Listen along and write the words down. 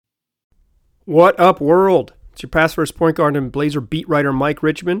What up, world? It's your past first point guard and Blazer beat writer Mike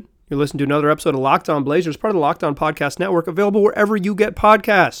Richmond. You're listening to another episode of Locked On Blazers, part of the Locked On Podcast Network, available wherever you get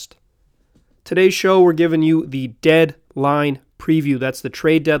podcasts. Today's show, we're giving you the deadline preview. That's the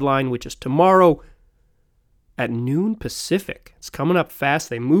trade deadline, which is tomorrow at noon Pacific. It's coming up fast.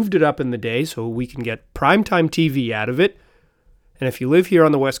 They moved it up in the day so we can get primetime TV out of it. And if you live here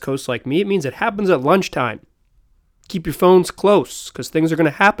on the West Coast like me, it means it happens at lunchtime. Keep your phones close because things are going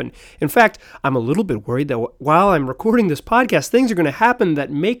to happen. In fact, I'm a little bit worried that while I'm recording this podcast, things are going to happen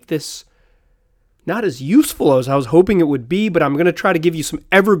that make this not as useful as I was hoping it would be, but I'm going to try to give you some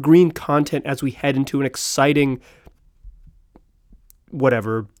evergreen content as we head into an exciting,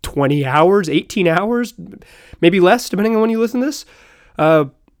 20 hours, 18 hours, maybe less, depending on when you listen to this,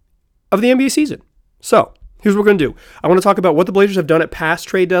 of the NBA season. So, here's what we're going to do. I want to talk about what the Blazers have done at past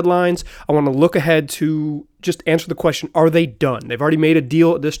trade deadlines. I want to look ahead to just answer the question, are they done? They've already made a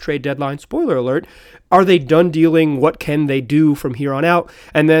deal at this trade deadline. Spoiler alert. Are they done dealing? What can they do from here on out?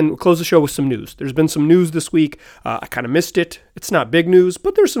 And then we'll close the show with some news. There's been some news this week. I kind of missed it. It's not big news,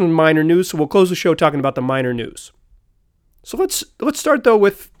 but there's some minor news. So we'll close the show talking about the minor news. So let's start, though,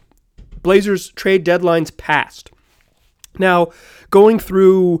 with Blazers trade deadlines past. Now, going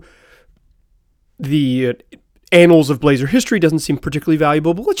through the annals of Blazer history doesn't seem particularly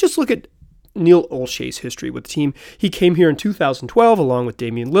valuable, but let's just look at Neil Olshey's history with the team. He came here in 2012 along with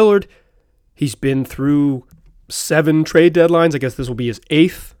Damian Lillard. He's been through 7 trade deadlines. I guess this will be his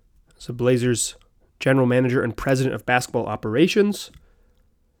 8th as a Blazers general manager and president of basketball operations.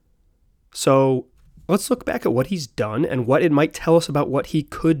 So let's look back at what he's done and what it might tell us about what he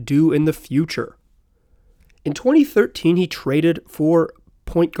could do in the future. In 2013, he traded for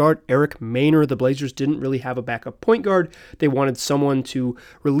point guard Eric Maynor. The Blazers didn't really have a backup point guard. They wanted someone to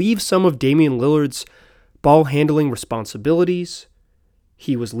relieve some of Damian Lillard's ball handling responsibilities.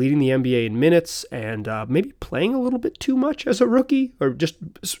 He was leading the NBA in minutes and maybe playing a little bit too much as a rookie or just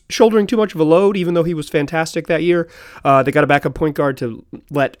shouldering too much of a load, even though he was fantastic that year. They got a backup point guard to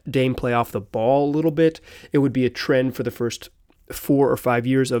let Dame play off the ball a little bit. It would be a trend for the first 4 or 5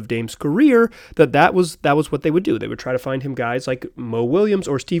 years of Dame's career that was what they would do. They would try to find him guys like Mo Williams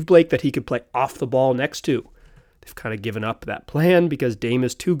or Steve Blake that he could play off the ball next to. They've kind of given up that plan because Dame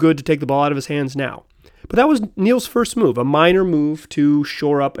is too good to take the ball out of his hands now. But that was Neil's first move, a minor move to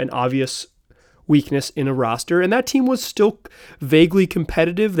shore up an obvious weakness in a roster. And that team was still vaguely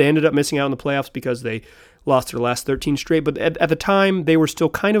competitive. They ended up missing out in the playoffs because they lost their last 13 straight. But at the time, they were still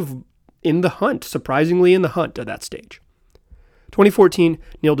kind of in the hunt, surprisingly in the hunt at that stage. 2014,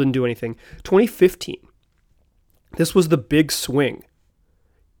 Neil didn't do anything. 2015, this was the big swing.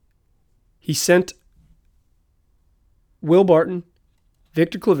 He sent Will Barton,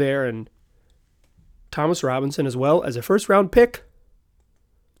 Victor Claver, and Thomas Robinson, as well as a first-round pick,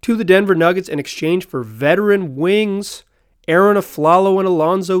 to the Denver Nuggets in exchange for veteran wings Aaron Aflalo and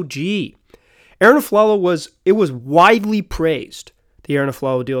Alonzo G. Aaron Aflalo was widely praised, the Aaron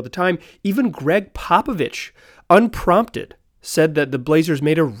Aflalo deal at the time. Even Greg Popovich, unprompted, said that the Blazers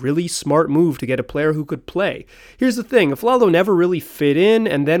made a really smart move to get a player who could play. Here's the thing, Aflalo never really fit in,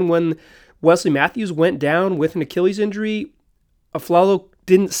 and then when Wesley Matthews went down with an Achilles injury, Aflalo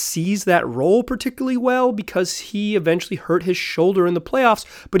didn't seize that role particularly well because he eventually hurt his shoulder in the playoffs,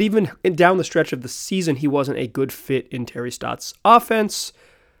 but even down the stretch of the season, he wasn't a good fit in Terry Stotts' offense.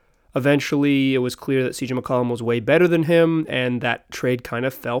 Eventually, it was clear that CJ McCollum was way better than him, and that trade kind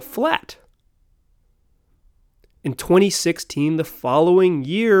of fell flat. In 2016, the following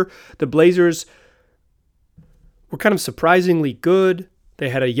year, the Blazers were kind of surprisingly good. They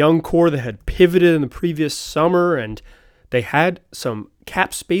had a young core that had pivoted in the previous summer, and they had some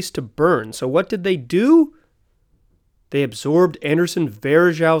cap space to burn. So what did they do? They absorbed Anderson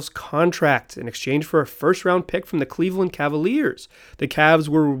Varejão's contract in exchange for a first-round pick from the Cleveland Cavaliers. The Cavs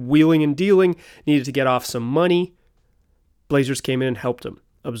were wheeling and dealing, needed to get off some money. Blazers came in and helped them.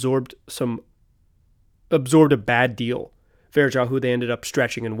 Absorbed a bad deal. Varejão, who they ended up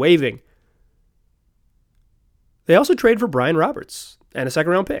stretching and waiving. They also traded for Brian Roberts and a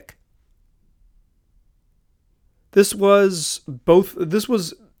second-round pick. This was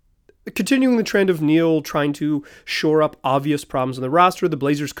continuing the trend of Neil trying to shore up obvious problems in the roster. The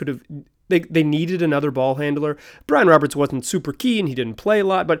Blazers they needed another ball handler. Brian Roberts wasn't super key and he didn't play a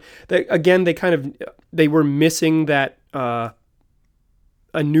lot, but they were missing that a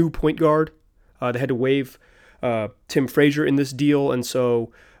new point guard. They had to waive Tim Frazier in this deal, and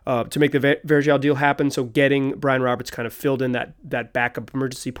so to make the Varejão deal happen, so getting Brian Roberts kind of filled in that backup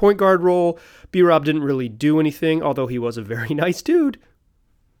emergency point guard role. B-Rob didn't really do anything, although he was a very nice dude.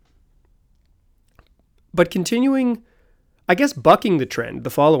 But continuing, I guess, bucking the trend the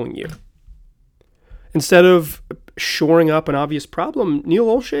following year. Instead of shoring up an obvious problem, Neil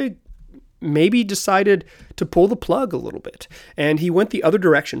Olshey maybe decided to pull the plug a little bit. And he went the other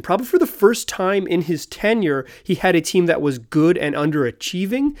direction. Probably for the first time in his tenure, he had a team that was good and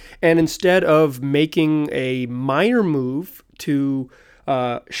underachieving. And instead of making a minor move to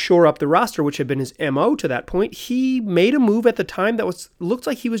shore up the roster, which had been his MO to that point, he made a move at the time that looked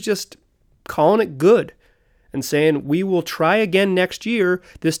like he was just calling it good and saying, we will try again next year.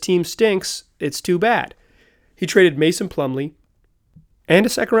 This team stinks. It's too bad. He traded Mason Plumlee and a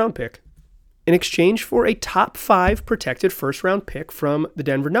second-round pick in exchange for a top 5 protected first-round pick from the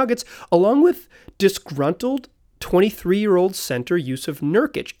Denver Nuggets, along with disgruntled 23-year-old center Jusuf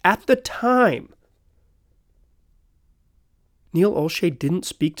Nurkic. At the time, Neil Olshey didn't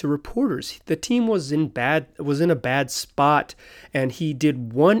speak to reporters. The team was in a bad spot, and he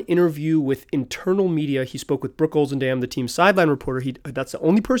did one interview with internal media. He spoke with Brooke Olzendam, the team's sideline reporter. That's the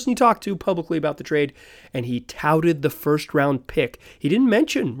only person he talked to publicly about the trade, and he touted the first-round pick. He didn't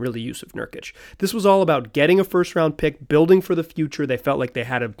mention, really, Jusuf Nurkic. This was all about getting a first-round pick, building for the future. They felt like they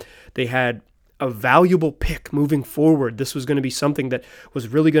had a valuable pick moving forward. This was going to be something that was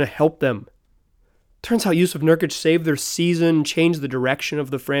really going to help them. Turns out Jusuf Nurkic saved their season, changed the direction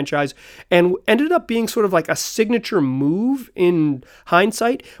of the franchise, and ended up being sort of like a signature move in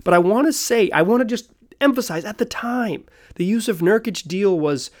hindsight. But I want to just emphasize, at the time, the Jusuf Nurkic deal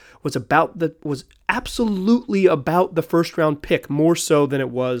was absolutely about the first round pick, more so than it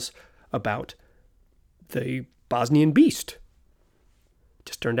was about the Bosnian Beast. It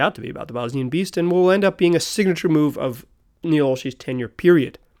just turned out to be about the Bosnian Beast, and will end up being a signature move of Neil Olshey's tenure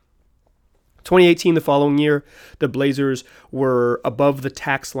period. 2018, the following year, the Blazers were above the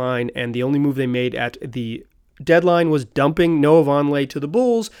tax line, and the only move they made at the deadline was dumping Noah Vonleh to the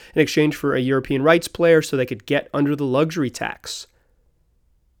Bulls in exchange for a European rights player so they could get under the luxury tax.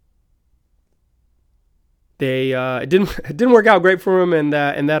 It didn't work out great for them in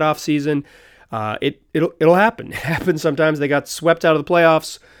that offseason. It'll happen. It happens sometimes. They got swept out of the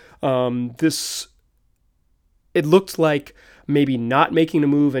playoffs. It looked like maybe not making a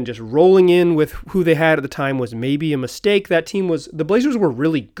move and just rolling in with who they had at the time was maybe a mistake. The Blazers were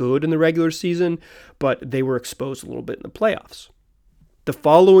really good in the regular season, but they were exposed a little bit in the playoffs. The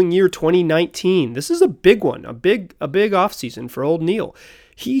following year, 2019, this is a big one, a big offseason for old Neil.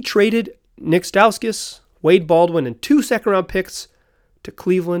 He traded Nick Stauskas, Wade Baldwin, and 2 second-round picks to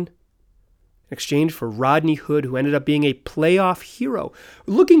Cleveland in exchange for Rodney Hood, who ended up being a playoff hero.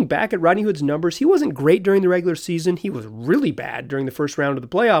 Looking back at Rodney Hood's numbers, he wasn't great during the regular season. He was really bad during the first round of the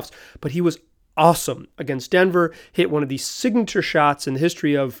playoffs, but he was awesome against Denver, hit one of the signature shots in the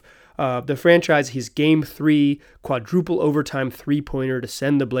history of the franchise, his Game 3 quadruple overtime three-pointer to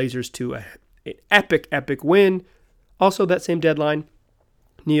send the Blazers to an epic win. Also, that same deadline,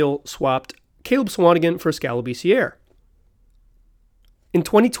 Neil swapped Caleb Swanigan for Skal Labissière. In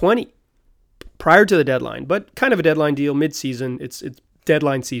 2020, prior to the deadline, but kind of a deadline deal, mid-season, it's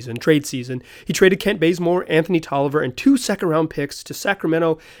deadline season, trade season, he traded Kent Bazemore, Anthony Tolliver, and 2 second-round picks to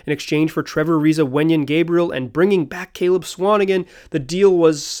Sacramento in exchange for Trevor Ariza, Wenyen Gabriel, and bringing back Caleb Swanigan. The deal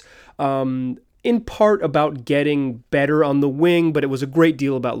was in part about getting better on the wing, but it was a great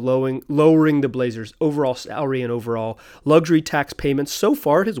deal about lowering the Blazers' overall salary and overall luxury tax payments. So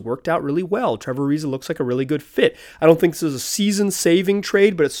far, it has worked out really well. Trevor Ariza looks like a really good fit. I don't think this is a season-saving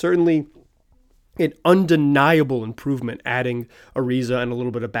trade, but it's certainly an undeniable improvement, adding Ariza and a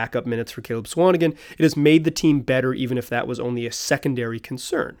little bit of backup minutes for Caleb Swanigan. It has made the team better, even if that was only a secondary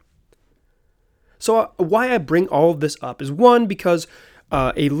concern. So why I bring all of this up is, one, because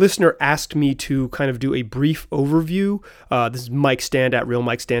a listener asked me to kind of do a brief overview. This is Mike Stand at Real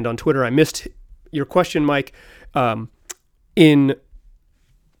Mike Stand on Twitter. I missed your question, Mike, in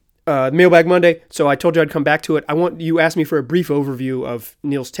Mailbag Monday, so I told you I'd come back to it. You asked me for a brief overview of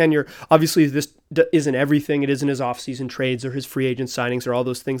Neil's tenure. Obviously, this isn't everything. It isn't his offseason trades or his free agent signings or all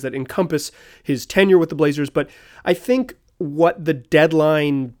those things that encompass his tenure with the Blazers, but I think what the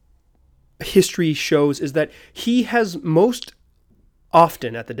deadline history shows is that he has most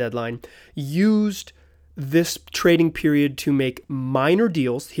often at the deadline used this trading period to make minor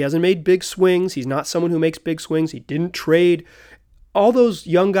deals. He hasn't made big swings. He's not someone who makes big swings. He didn't trade all those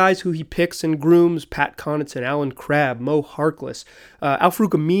young guys who he picks and grooms, Pat Connaughton, Alan Crabb, Mo Harkless, Al-Farouq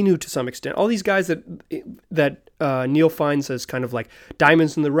Aminu to some extent, all these guys that Neil finds as kind of like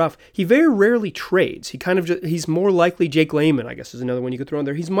diamonds in the rough. He very rarely trades. He's more likely, Jake Layman, I guess is another one you could throw in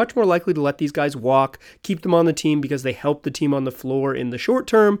there. He's much more likely to let these guys walk, keep them on the team because they help the team on the floor in the short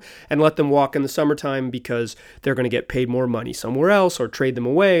term, and let them walk in the summertime because they're going to get paid more money somewhere else or trade them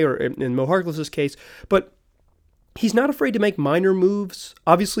away, or in Mo Harkless's case. But he's not afraid to make minor moves.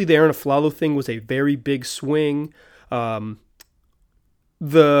 Obviously, the Aaron Aflalo thing was a very big swing. The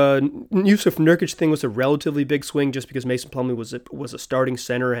Yusuf Nurkic thing was a relatively big swing just because Mason Plumlee was a starting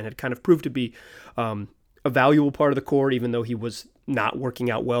center and had kind of proved to be a valuable part of the court, even though he was not working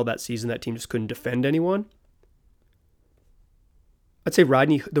out well that season. That team just couldn't defend anyone. I'd say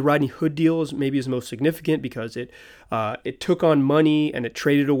the Rodney Hood deal is maybe his most significant because it took on money and it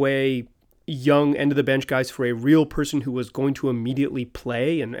traded away young end of the bench guys for a real person who was going to immediately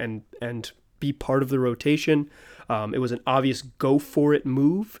play and be part of the rotation. It was an obvious go for it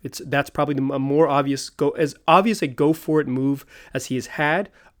move. That's probably a more obvious a go for it move as he has had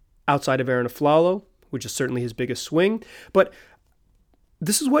outside of Aaron Aflalo, which is certainly his biggest swing. But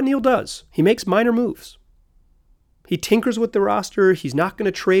this is what Neil does. He makes minor moves. He tinkers with the roster. He's not going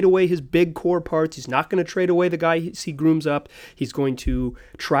to trade away his big core parts. He's not going to trade away the guy he grooms up. He's going to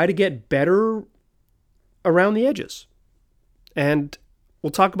try to get better around the edges. And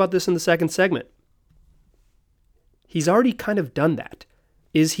we'll talk about this in the second segment. He's already kind of done that.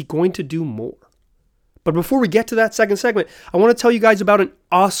 Is he going to do more? But before we get to that second segment, I want to tell you guys about an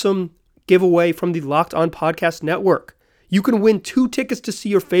awesome giveaway from the Locked On Podcast Network. You can win 2 tickets to see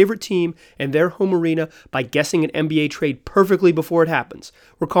your favorite team in their home arena by guessing an NBA trade perfectly before it happens.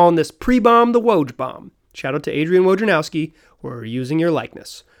 We're calling this Pre-Bomb the Woj Bomb. Shout out to Adrian Wojnarowski. We're using your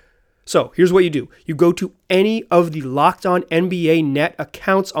likeness. So here's what you do. You go to any of the Locked On NBA Net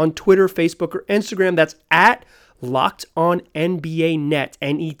accounts on Twitter, Facebook, or Instagram. That's at Locked On NBA Net,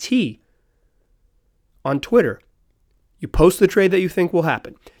 N-E-T, on Twitter. You post the trade that you think will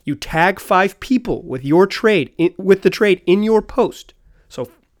happen. You tag 5 people with your trade, with the trade in your post. So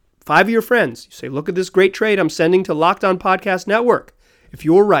 5 of your friends. You say, look at this great trade I'm sending to Locked On Podcast Network. If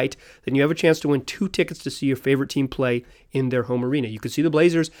you're right, then you have a chance to win 2 tickets to see your favorite team play in their home arena. You can see the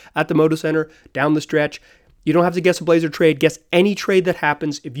Blazers at the Moda Center down the stretch. You don't have to guess a Blazer trade. Guess any trade that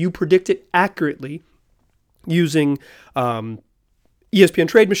happens. If you predict it accurately using ESPN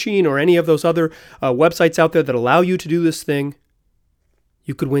Trade Machine or any of those other websites out there that allow you to do this thing,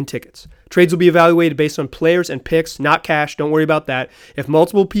 you could win tickets. Trades will be evaluated based on players and picks, not cash. Don't worry about that. If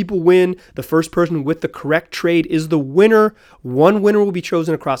multiple people win, the first person with the correct trade is the winner. One winner will be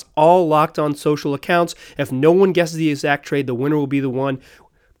chosen across all Locked On social accounts. If no one guesses the exact trade, the winner will be the one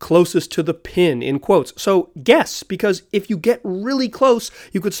closest to the pin, in quotes. So guess, because if you get really close,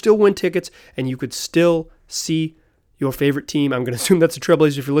 you could still win tickets and you could still see your favorite team, I'm going to assume that's the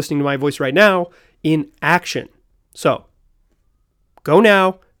Trailblazers if you're listening to my voice right now, in action. So, go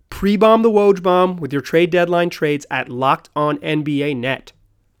now, pre-bomb the Woj Bomb with your trade deadline trades at Locked On NBA Net.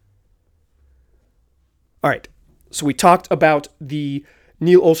 All right, so we talked about the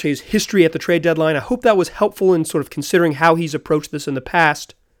Neil Olshey's history at the trade deadline. I hope that was helpful in sort of considering how he's approached this in the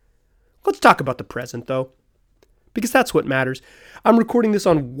past. Let's talk about the present, though, because that's what matters. I'm recording this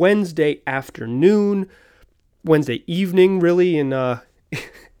on Wednesday evening, really, in the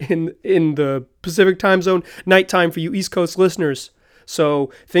Pacific time zone, nighttime for you East Coast listeners.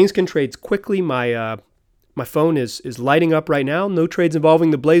 So things can trade quickly. My phone is lighting up right now. No trades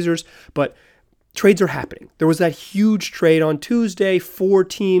involving the Blazers, but trades are happening. There was that huge trade on Tuesday, 4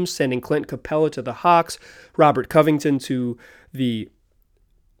 teams sending Clint Capella to the Hawks, Robert Covington to the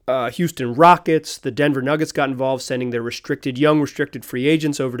Houston Rockets. The Denver Nuggets got involved, sending their young restricted free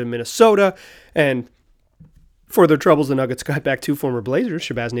agents over to Minnesota, and for their troubles, the Nuggets got back 2 former Blazers,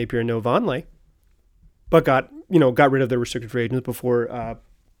 Shabazz Napier and Noah Vonleh, but got rid of their restricted free agents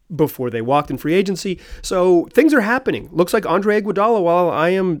before they walked in free agency. So things are happening. Looks like Andre Iguodala, while I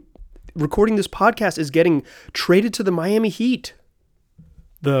am recording this podcast, is getting traded to the Miami Heat.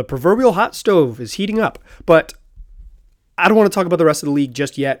 The proverbial hot stove is heating up, but I don't want to talk about the rest of the league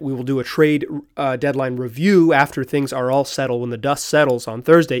just yet. We will do a trade deadline review after things are all settled, when the dust settles on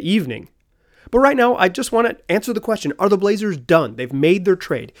Thursday evening. But right now, I just want to answer the question, are the Blazers done? They've made their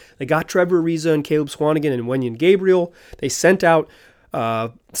trade. They got Trevor Ariza and Caleb Swanigan and Wenyen Gabriel. They sent out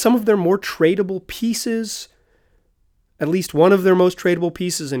some of their more tradable pieces, at least one of their most tradable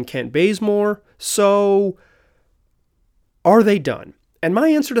pieces in Kent Bazemore. So, are they done? And my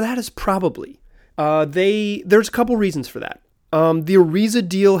answer to that is probably. There's a couple reasons for that. The Ariza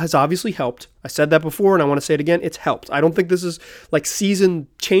deal has obviously helped. I said that before, and I want to say it again. It's helped. I don't think this is like season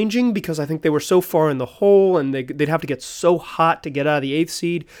changing, because I think they were so far in the hole, and they'd have to get so hot to get out of the 8th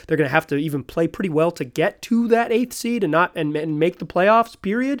seed. They're going to have to even play pretty well to get to that 8th seed and make the playoffs,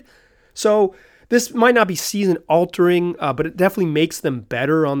 period. So this might not be season altering, but it definitely makes them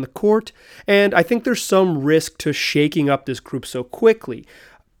better on the court. And I think there's some risk to shaking up this group so quickly.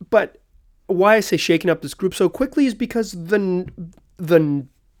 But why I say shaking up this group so quickly is because the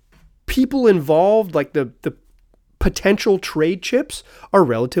people involved, like the potential trade chips are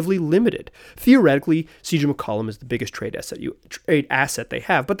relatively limited. Theoretically, CJ McCollum is the biggest trade asset they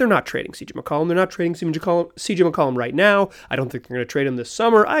have, but they're not trading CJ McCollum. They're not trading CJ McCollum right now. I don't think they're going to trade him this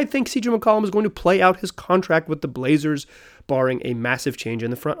summer. I think CJ McCollum is going to play out his contract with the Blazers, barring a massive change in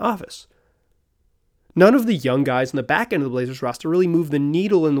the front office. None of the young guys in the back end of the Blazers roster really move the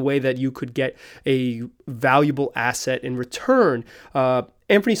needle in the way that you could get a valuable asset in return.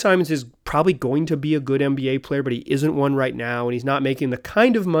 Anthony Simons is probably going to be a good NBA player, but he isn't one right now, and he's not making the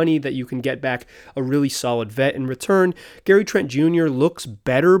kind of money that you can get back a really solid vet in return. Gary Trent Jr. looks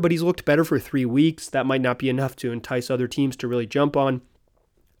better, but he's looked better for 3 weeks. That might not be enough to entice other teams to really jump on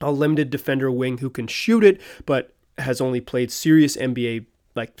a limited defender wing who can shoot it, but has only played serious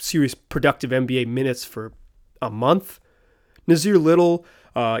productive NBA minutes for a month. Nazir Little,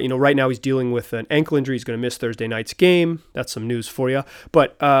 right now he's dealing with an ankle injury. He's going to miss Thursday night's game. That's some news for you.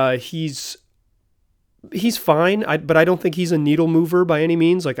 But he's fine. But I don't think he's a needle mover by any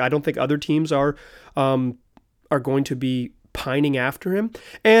means. I don't think other teams are going to be pining after him.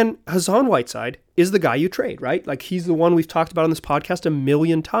 And Hassan Whiteside is the guy you trade, right? He's the one we've talked about on this podcast a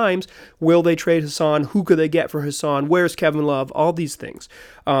million times. Will they trade Hassan? Who could they get for Hassan? Where's Kevin Love? All these things.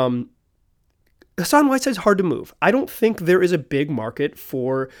 Hassan Whiteside's hard to move. I don't think there is a big market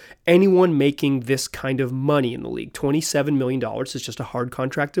for anyone making this kind of money in the league. $27 million is just a hard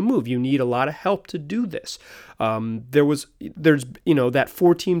contract to move. You need a lot of help to do this. There's that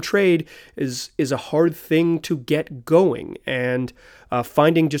 4-team trade is a hard thing to get going, and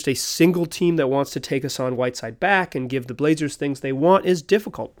finding just a single team that wants to take Hassan Whiteside back and give the Blazers things they want is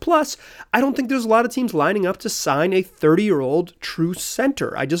difficult. Plus, I don't think there's a lot of teams lining up to sign a 30-year-old true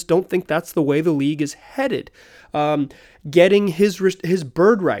center. I just don't think that's the way the league is headed. Getting his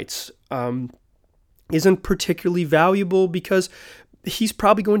bird rights isn't particularly valuable because he's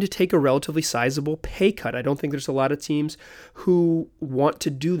probably going to take a relatively sizable pay cut. I don't think there's a lot of teams who want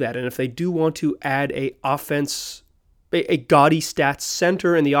to do that. And if they do want to add a gaudy stats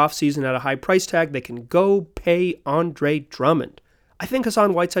center in the offseason at a high price tag, they can go pay Andre Drummond. I think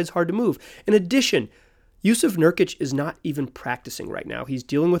Hassan Whiteside's hard to move. In addition, Yusuf Nurkic is not even practicing right now. He's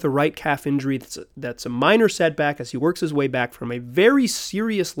dealing with a right calf injury that's a minor setback as he works his way back from a very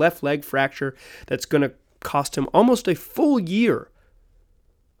serious left leg fracture that's going to cost him almost a full year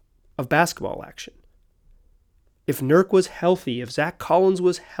of basketball action. If Nurk was healthy, if Zach Collins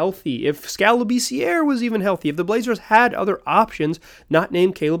was healthy, if Skal Labissière was even healthy, if the Blazers had other options, not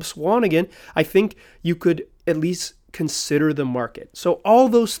named Caleb Swanigan, I think you could at least consider the market. So all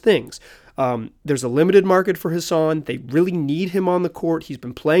those things. There's a limited market for Hassan. They really need him on the court. He's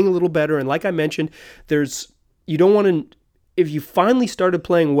been playing a little better. And like I mentioned, if you finally started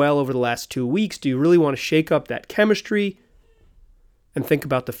playing well over the last 2 weeks, do you really want to shake up that chemistry and think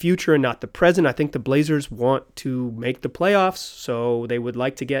about the future and not the present? I think the Blazers want to make the playoffs, so they would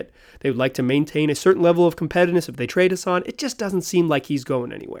like to maintain a certain level of competitiveness if they trade Hassan. It just doesn't seem like he's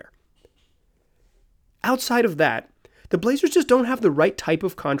going anywhere. Outside of that, the Blazers just don't have the right type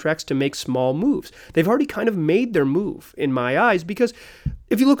of contracts to make small moves. They've already kind of made their move, in my eyes, because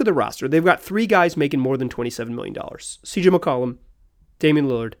if you look at the roster, they've got 3 guys making more than $27 million. CJ McCollum, Damian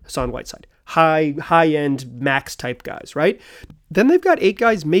Lillard, Hassan Whiteside. High-end max type guys, right? Then they've got 8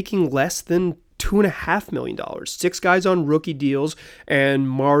 guys making less than $2.5 million. 6 guys on rookie deals, and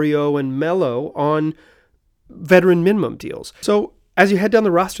Mario and Melo on veteran minimum deals. So as you head down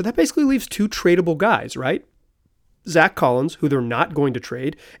the roster, that basically leaves 2 tradable guys, right? Zach Collins, who they're not going to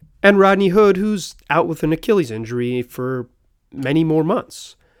trade, and Rodney Hood, who's out with an Achilles injury for many more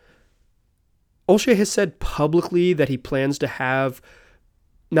months. Olshey has said publicly that he plans to have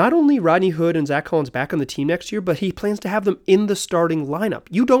not only Rodney Hood and Zach Collins back on the team next year, but he plans to have them in the starting lineup.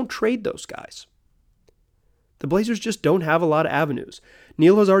 You don't trade those guys. The Blazers just don't have a lot of avenues.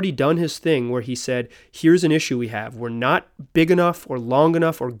 Neil has already done his thing where he said, here's an issue we have. We're not big enough or long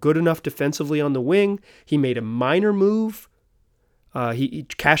enough or good enough defensively on the wing. He made a minor move. He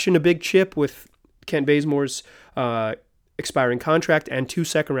cashed in a big chip with Kent Bazemore's expiring contract and 2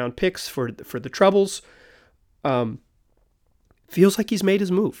 second-round picks for the Troubles. Feels like he's made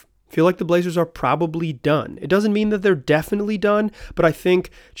his move. Feel like the Blazers are probably done. It doesn't mean that they're definitely done, but I think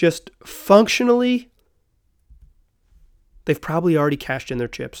just functionally, they've probably already cashed in their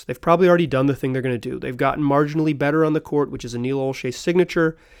chips. They've probably already done the thing they're going to do. They've gotten marginally better on the court, which is a Neil Olshey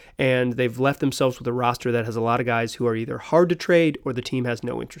signature, and they've left themselves with a roster that has a lot of guys who are either hard to trade or the team has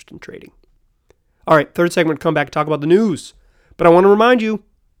no interest in trading. All right, third segment, come back and talk about the news. But I want to remind you,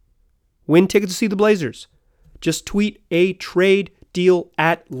 win tickets to see the Blazers. Just tweet a trade deal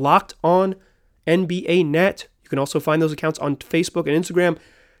at LockedOnNBANet. You can also find those accounts on Facebook and Instagram.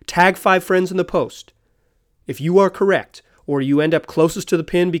 Tag 5 friends in the post. if you are correct, or you end up closest to the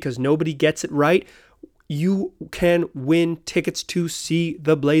pin because nobody gets it right, you can win tickets to see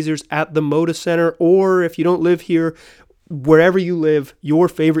the Blazers at the Moda Center, or if you don't live here, wherever you live, your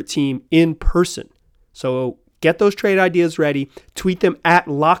favorite team in person. So get those trade ideas ready. Tweet them at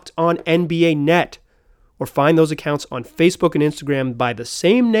LockedOnNBANet, or find those accounts on Facebook and Instagram by the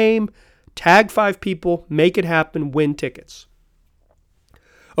same name. Tag 5 people, make it happen, win tickets.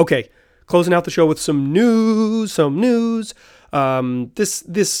 Okay, closing out the show with some news.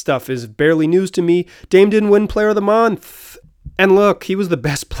 This stuff is barely news to me. Dame didn't win Player of the Month. And look, he was the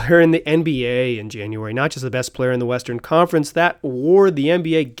best player in the NBA in January, not just the best player in the Western Conference. That award, the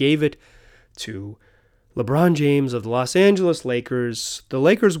NBA gave it to LeBron James of the Los Angeles Lakers. The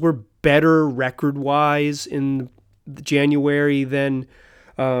Lakers were better record-wise in January than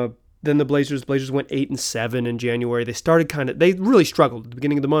the Blazers. The Blazers went 8-7 in January. They really struggled at the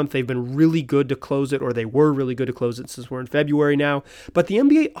beginning of the month. They've been really good to close it, or they were really good to close it since we're in February now. But the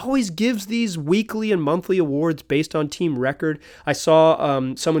NBA always gives these weekly and monthly awards based on team record. I saw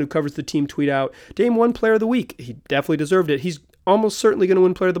someone who covers the team tweet out, Dame won Player of the Week. He definitely deserved it. He's almost certainly going to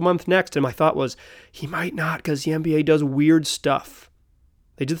win Player of the Month next. And my thought was, he might not, because the NBA does weird stuff.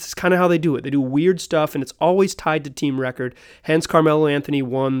 This is kind of how they do it. They do weird stuff, and it's always tied to team record. Hence, Carmelo Anthony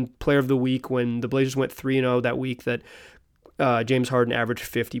won Player of the Week when the Blazers went 3-0 that week that James Harden averaged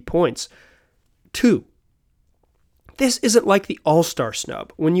 50 points. 2, this isn't like the All-Star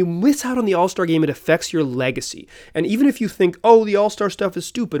snub. When you miss out on the All-Star game, it affects your legacy. And even if you think, oh, the All-Star stuff is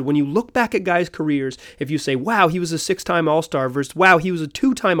stupid, when you look back at guys' careers, if you say, wow, he was a 6-time All-Star versus, wow, he was a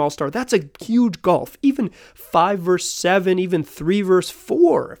 2-time All-Star, that's a huge gulf. Even 5 versus 7, even 3 versus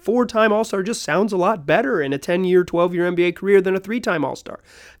 4. 4-time All-Star just sounds a lot better in a 10-year, 12-year NBA career than a 3-time All-Star.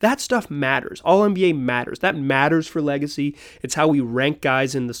 That stuff matters. All-NBA matters. That matters for legacy. It's how we rank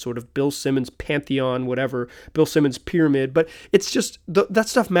guys in the sort of Bill Simmons pantheon, whatever, Bill Simmons pyramid, but it's just that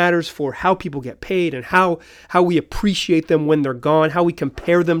stuff matters for how people get paid and how we appreciate them when they're gone, how we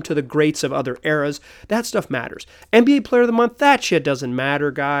compare them to the greats of other eras. That stuff matters. NBA Player of the Month, that shit doesn't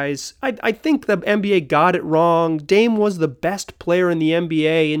matter, guys. I think the NBA got it wrong. Dame was the best player in the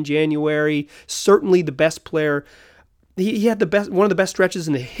NBA in January, certainly the best player. He had one of the best stretches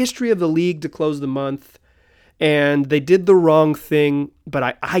in the history of the league to close the month. And they did the wrong thing,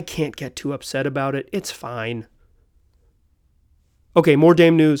 but I can't get too upset about it. It's fine. Okay, more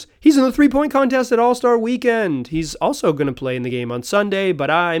Dame news. He's in the three-point contest at All-Star Weekend. He's also going to play in the game on Sunday, but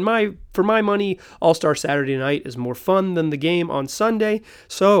for my money, All-Star Saturday night is more fun than the game on Sunday.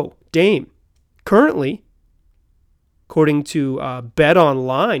 So, Dame, currently, according to Bet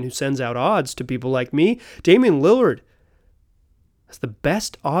Online, who sends out odds to people like me, Damian Lillard has the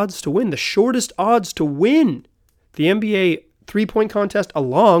best odds to win, the shortest odds to win the NBA three-point contest,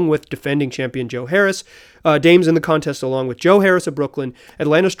 along with defending champion Joe Harris. Dame's in the contest along with Joe Harris of Brooklyn,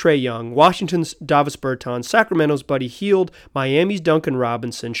 Atlanta's Trae Young, Washington's Davis Bertans, Sacramento's Buddy Hield, Miami's Duncan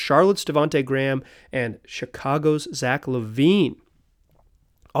Robinson, Charlotte's Devontae Graham, and Chicago's Zach LaVine.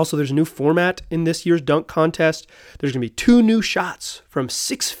 Also, there's a new format in this year's dunk contest. There's going to be 2 new shots from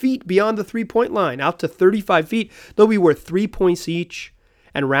 6 feet beyond the three-point line out to 35 feet. They'll be worth 3 points each.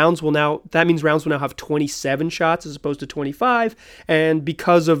 And rounds will now have 27 shots as opposed to 25. And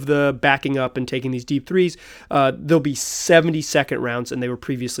because of the backing up and taking these deep threes, there'll be 70-second rounds, and they were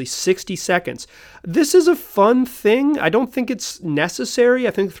previously 60 seconds. This is a fun thing. I don't think it's necessary.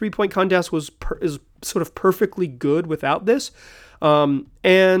 I think the three-point contest is sort of perfectly good without this.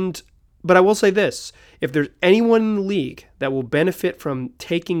 But I will say this, if there's anyone in the league that will benefit from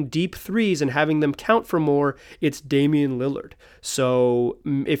taking deep threes and having them count for more, it's Damian Lillard. So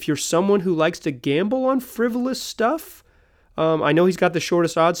if you're someone who likes to gamble on frivolous stuff, I know he's got the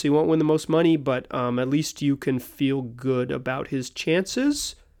shortest odds, so he won't win the most money, but at least you can feel good about his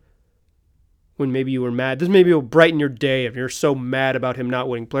chances. When maybe you were mad. This maybe will brighten your day. If you're so mad about him not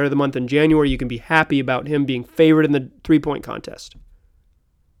winning Player of the Month in January, you can be happy about him being favored in the three-point contest.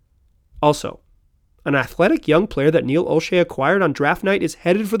 Also, an athletic young player that Neil Olshey acquired on draft night is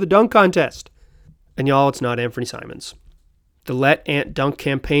headed for the dunk contest. And y'all, it's not Anthony Simons. The Let Ant dunk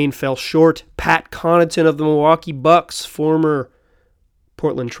campaign fell short. Pat Connaughton of the Milwaukee Bucks, former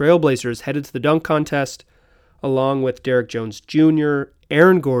Portland Trailblazers, headed to the dunk contest, along with Derrick Jones Jr.,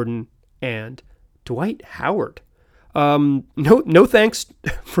 Aaron Gordon, and Dwight Howard. No thanks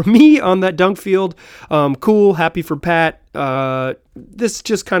from me on that dunk field. Cool, happy for Pat. This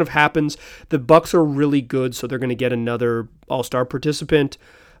just kind of happens. The Bucks are really good, so they're going to get another All-Star participant.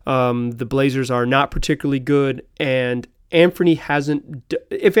 The Blazers are not particularly good, and Anthony hasn't.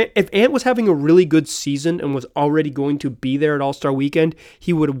 If Ant was having a really good season and was already going to be there at All-Star Weekend,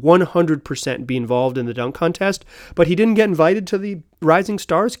 he would 100% be involved in the dunk contest. But he didn't get invited to the Rising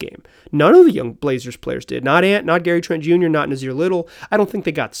Stars game. None of the young Blazers players did. Not Ant, not Gary Trent Jr., not Nasir Little. I don't think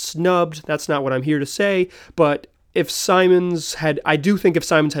they got snubbed. That's not what I'm here to say. But I do think if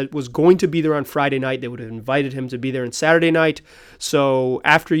Simons was going to be there on Friday night, they would have invited him to be there on Saturday night. So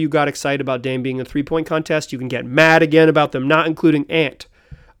after you got excited about Dame being in a 3-point contest, you can get mad again about them not including Ant.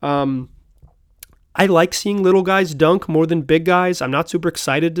 I like seeing little guys dunk more than big guys. I'm not super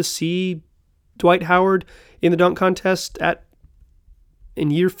excited to see Dwight Howard in the dunk contest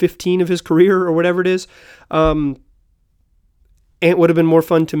in year 15 of his career or whatever it is. Ant would have been more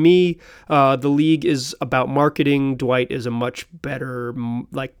fun to me. The league is about marketing. Dwight is a much better,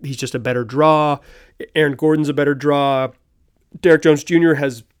 he's just a better draw. Aaron Gordon's a better draw. Derrick Jones Jr.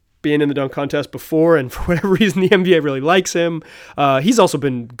 has been in the dunk contest before, and for whatever reason, the NBA really likes him. He's also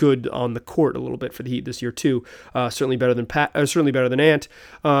been good on the court a little bit for the Heat this year too. Certainly better than Ant.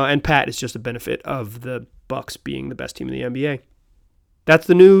 And Pat is just a benefit of the Bucks being the best team in the NBA. That's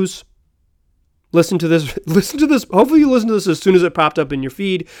the news. Listen to this. Hopefully you listen to this as soon as it popped up in your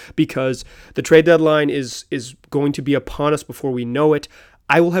feed, because the trade deadline is going to be upon us before we know it.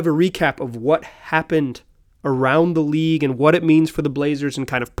 I will have a recap of what happened around the league and what it means for the Blazers and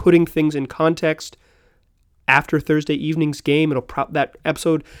kind of putting things in context after Thursday evening's game. That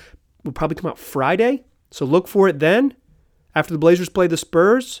episode will probably come out Friday, so look for it then. After the Blazers play the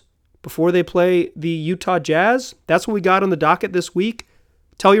Spurs, before they play the Utah Jazz. That's what we got on the docket this week.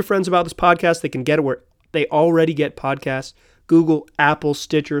 Tell your friends about this podcast. They can get it where they already get podcasts. Google, Apple,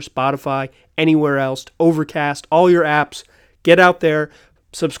 Stitcher, Spotify, anywhere else, Overcast, all your apps. Get out there.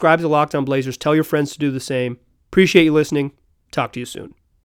 Subscribe to Locked On Blazers. Tell your friends to do the same. Appreciate you listening. Talk to you soon.